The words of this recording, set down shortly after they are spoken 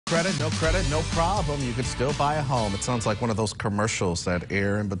credit, no problem. You could still buy a home. It sounds like one of those commercials that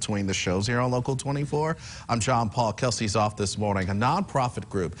air in between the shows here on Local 24. I'm John Paul. Kelsey's off this morning. A nonprofit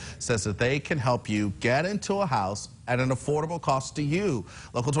group says that they can help you get into a house at an affordable cost to you.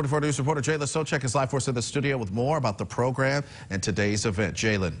 Local 24 News reporter Jalen Socek is live for us in the studio with more about the program and today's event.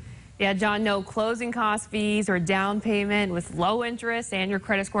 Jalen. Yeah, John, no closing cost fees or down payment with low interest, and your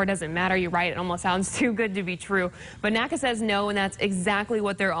credit score doesn't matter. You're right, it almost sounds too good to be true. But NACA says no, and that's exactly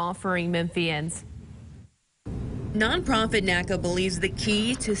what they're offering Memphians. Nonprofit NACA believes the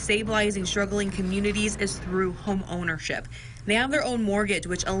key to stabilizing struggling communities is through home ownership. They have their own mortgage,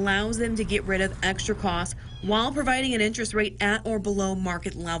 which allows them to get rid of extra costs while providing an interest rate at or below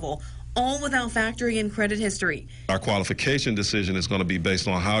market level, all without factoring in credit history. Our qualification decision is going to be based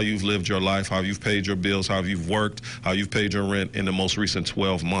on how you've lived your life, how you've paid your bills, how you've worked, how you've paid your rent in the most recent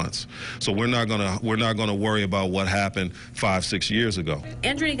 12 months. So we're not going to worry about what happened 5-6 years ago.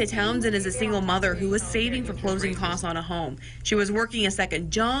 Andrenica Townsend is a single mother who was saving for closing costs on a home. She was working a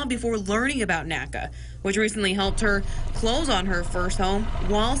second job before learning about NACA, which recently helped her close on her first home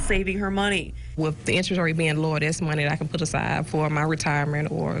while saving her money. With the interest rate being lower, that's money that I can put aside for my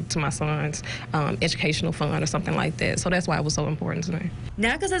retirement or to my son's educational fund or something like that. So that's why it was so important to me.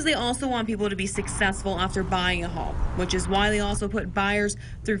 NACA says they also want people to be successful after buying a home, which is why they also put buyers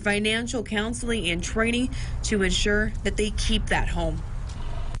through financial counseling and training to ensure that they keep that home.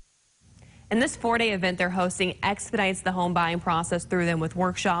 And this 4-day event they're hosting expedites the home buying process through them with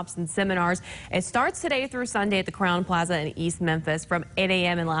workshops and seminars. It starts today through Sunday at the Crown Plaza in East Memphis from 8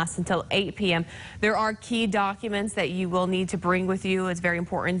 a.m. and lasts until 8 p.m. There are key documents that you will need to bring with you. It's very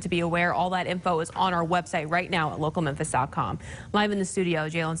important to be aware. All that info is on our website right now at localmemphis.com. Live in the studio,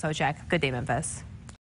 Jalen Socek. Good day, Memphis.